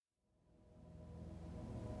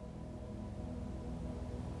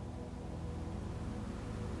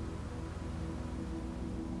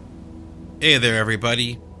Hey there,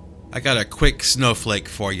 everybody. I got a quick snowflake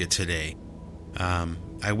for you today.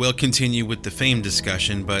 I will continue with the fame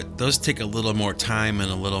discussion, but those take a little more time and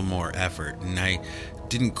a little more effort, and I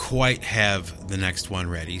didn't quite have the next one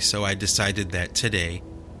ready, so I decided that today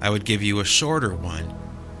I would give you a shorter one,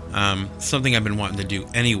 something I've been wanting to do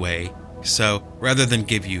anyway, so rather than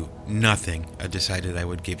give you nothing, I decided I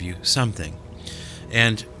would give you something.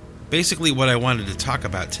 And basically what I wanted to talk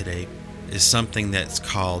about today is something that's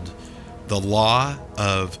called the law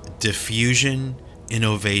of diffusion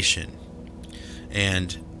innovation.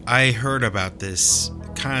 And I heard about this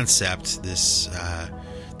concept, this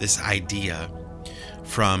idea,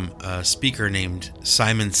 from a speaker named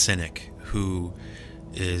Simon Sinek, who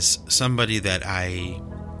is somebody that I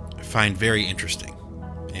find very interesting.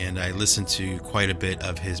 And I listen to quite a bit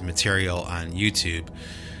of his material on YouTube.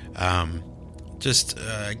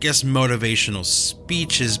 I guess motivational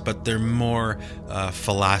speeches, but they're more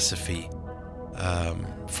philosophy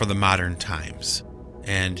for the modern times,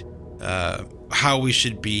 and how we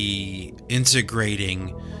should be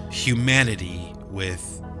integrating humanity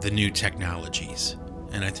with the new technologies.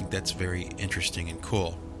 And I think that's very interesting and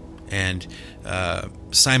cool. And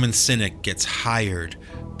Simon Sinek gets hired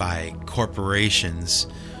by corporations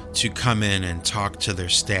to come in and talk to their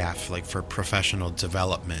staff, like for professional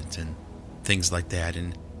development and things like that.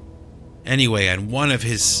 And anyway, on one of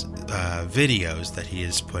his videos that he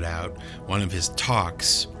has put out, one of his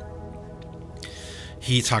talks,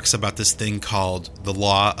 he talks about this thing called the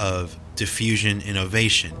law of diffusion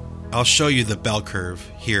innovation. I'll show you the bell curve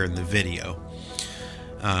here in the video.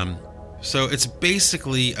 So it's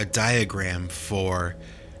basically a diagram for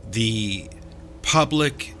the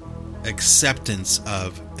public acceptance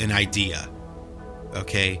of an idea.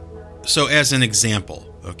 Okay? So as an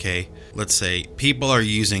example, okay, let's say people are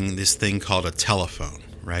using this thing called a telephone,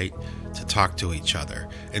 right, to talk to each other.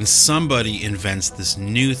 And somebody invents this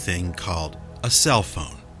new thing called a cell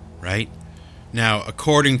phone, right? Now,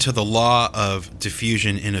 according to the law of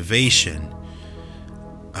diffusion innovation,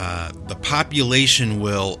 the population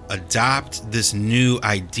will adopt this new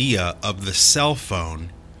idea of the cell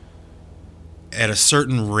phone at a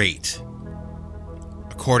certain rate,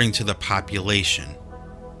 according to the population.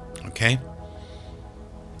 Okay?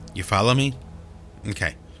 You follow me?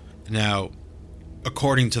 Okay. Now,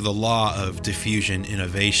 according to the law of diffusion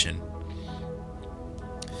innovation,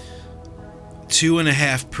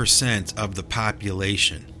 2.5% of the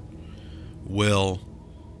population will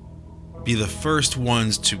be the first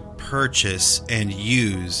ones to purchase and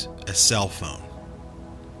use a cell phone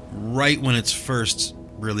right when it's first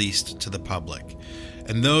released to the public.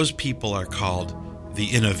 And those people are called the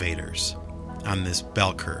innovators on this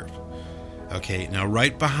bell curve. Okay, now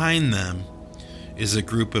right behind them is a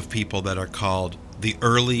group of people that are called the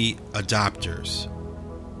early adopters.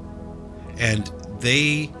 And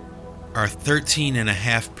they are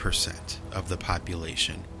 13.5% of the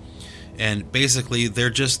population. And basically, they're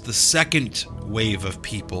just the second wave of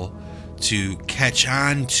people to catch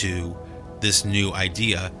on to this new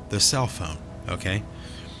idea, the cell phone. Okay?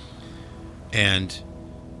 And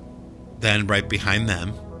then right behind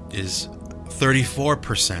them is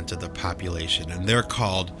 34% of the population, and they're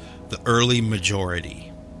called the early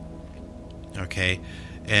majority. Okay?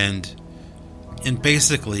 And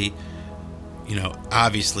basically, you know,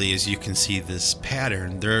 obviously, as you can see this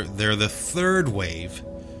pattern, they're the third wave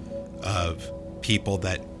of people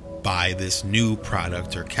that buy this new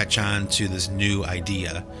product or catch on to this new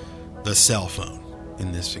idea, the cell phone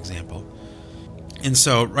in this example. And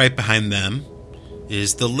so right behind them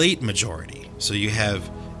is the late majority. So you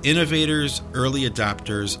have innovators, early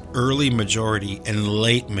adopters, early majority, and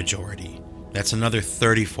late majority. That's another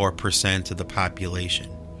 34% of the population,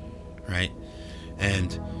 right?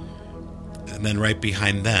 And then right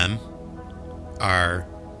behind them are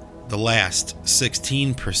the last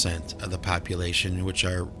 16% of the population, which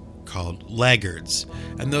are called laggards.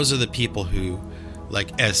 And those are the people who,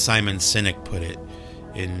 like as Simon Sinek put it,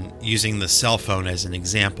 in using the cell phone as an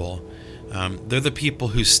example, they're the people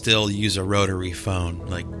who still use a rotary phone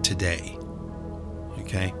like today.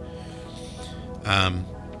 Okay? And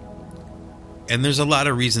there's a lot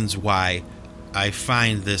of reasons why I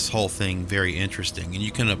find this whole thing very interesting, and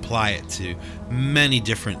you can apply it to many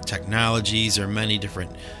different technologies or many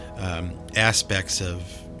different aspects of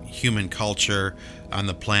human culture on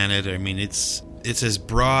the planet. I mean, it's as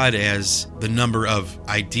broad as the number of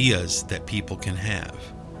ideas that people can have.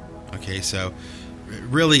 Okay, so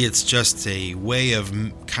really it's just a way of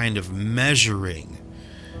kind of measuring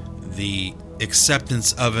the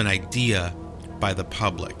acceptance of an idea by the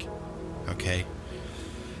public. Okay?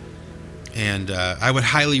 And I would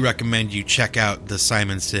highly recommend you check out the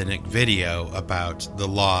Simon Sinek video about the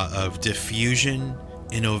law of diffusion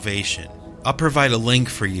innovation. I'll provide a link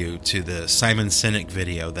for you to the Simon Sinek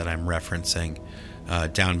video that I'm referencing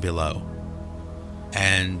down below.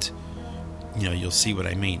 And, you'll see what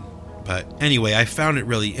I mean. But anyway, I found it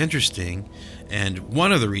really interesting. And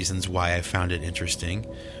one of the reasons why I found it interesting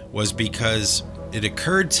was because it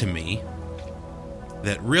occurred to me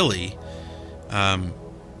that really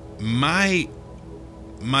my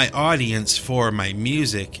audience for my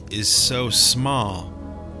music is so small,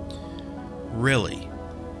 really,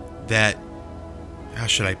 that, how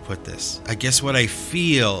should I put this? I guess what I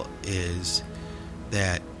feel is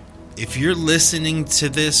that if you're listening to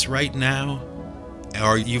this right now,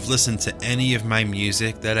 or you've listened to any of my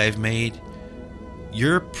music that I've made,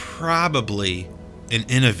 you're probably an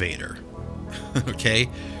innovator, okay?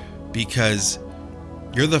 Because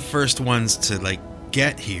you're the first ones to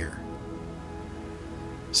get here.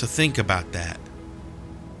 So think about that.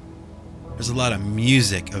 There's a lot of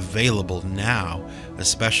music available now,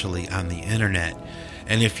 especially on the internet.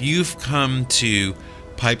 And if you've come to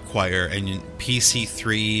Pipe Choir and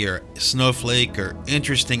PC3 or SnowFlake or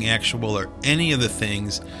Interesting Actual or any of the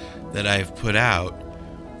things that I've put out,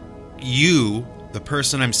 you, the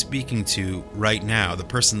person I'm speaking to right now, the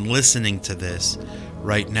person listening to this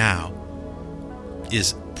right now,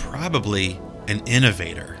 is probably an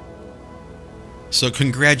innovator. So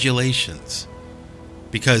congratulations.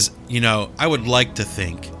 Because, I would like to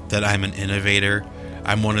think that I'm an innovator.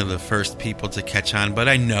 I'm one of the first people to catch on, but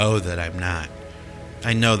I know that I'm not.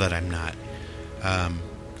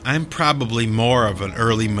 I'm probably more of an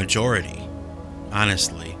early majority,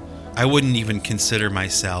 honestly. I wouldn't even consider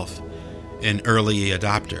myself an early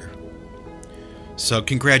adopter. So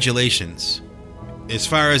congratulations. As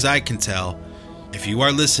far as I can tell, if you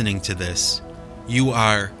are listening to this, you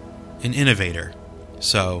are an innovator.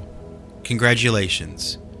 So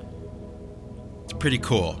congratulations. It's pretty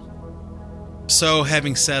cool. So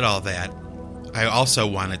having said all that, I also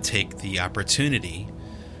want to take the opportunity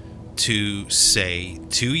to say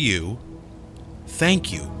to you,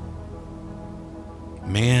 thank you.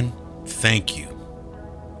 Man, thank you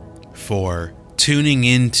for tuning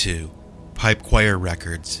into Pipe Choir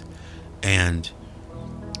Records and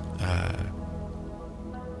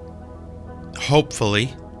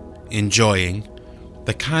hopefully enjoying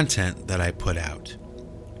the content that I put out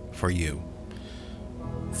for you.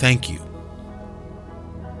 Thank you.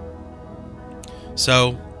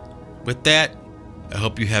 So, with that, I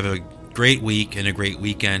hope you have a great week and a great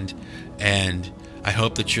weekend, and I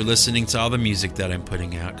hope that you're listening to all the music that I'm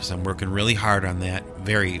putting out, because I'm working really hard on that,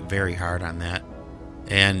 very, very hard on that.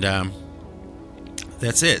 And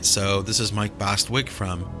that's it. So this is Mike Bostwick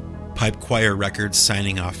from Pipe Choir Records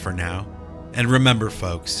signing off for now. And remember,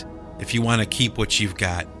 folks, if you want to keep what you've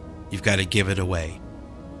got to give it away.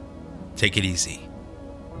 Take it easy.